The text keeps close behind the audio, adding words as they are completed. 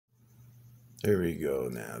Here we go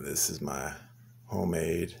now. This is my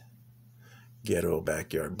homemade ghetto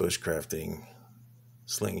backyard bushcrafting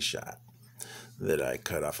slingshot that I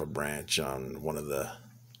cut off a branch on one of the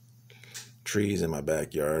trees in my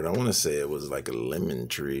backyard. I want to say it was like a lemon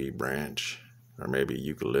tree branch or maybe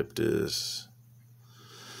eucalyptus.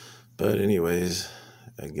 But anyways,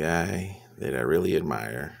 a guy that I really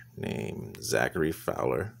admire named Zach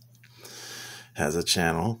Fowler has a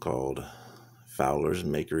channel called Fowler's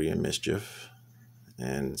Makery and Mischief.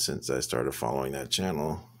 And since I started following that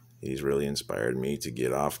channel, he's really inspired me to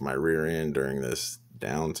get off my rear end during this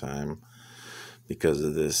downtime because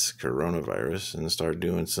of this coronavirus and start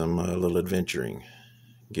doing some little adventuring,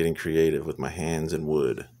 getting creative with my hands and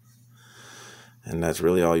wood. And that's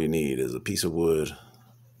really all you need is a piece of wood,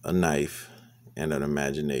 a knife, and an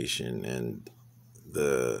imagination. And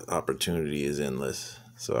the opportunity is endless.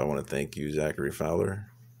 So I want to thank you, Zachary Fowler,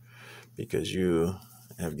 because you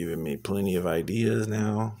have given me plenty of ideas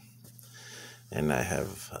now, and I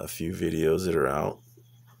have a few videos that are out,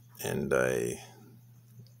 and I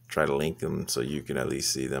try to link them so you can at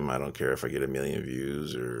least see them. I don't care if I get 1 million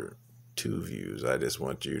views or 2 views. I just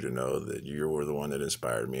want you to know that you were the one that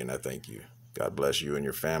inspired me, and I thank you. God bless you and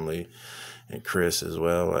your family, and Chris as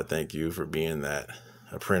well. I thank you for being that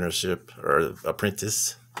apprenticeship or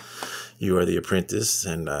apprentice. You are the apprentice,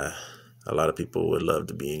 and a lot of people would love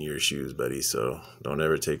to be in your shoes, buddy, so don't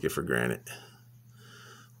ever take it for granted.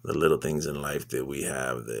 The little things in life that we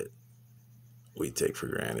have that we take for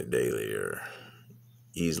granted daily are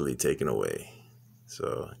easily taken away.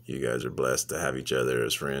 So you guys are blessed to have each other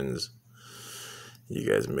as friends. You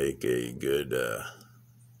guys make a good, a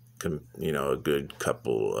good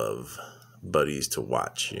couple of buddies to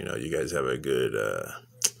watch. You guys have a good,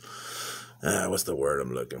 what's the word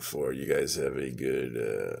I'm looking for? You guys have a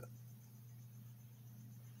good,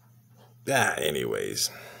 anyways,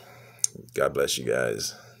 God bless you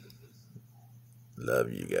guys.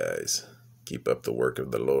 Love you guys. Keep up the work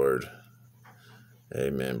of the Lord.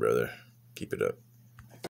 Amen, brother. Keep it up.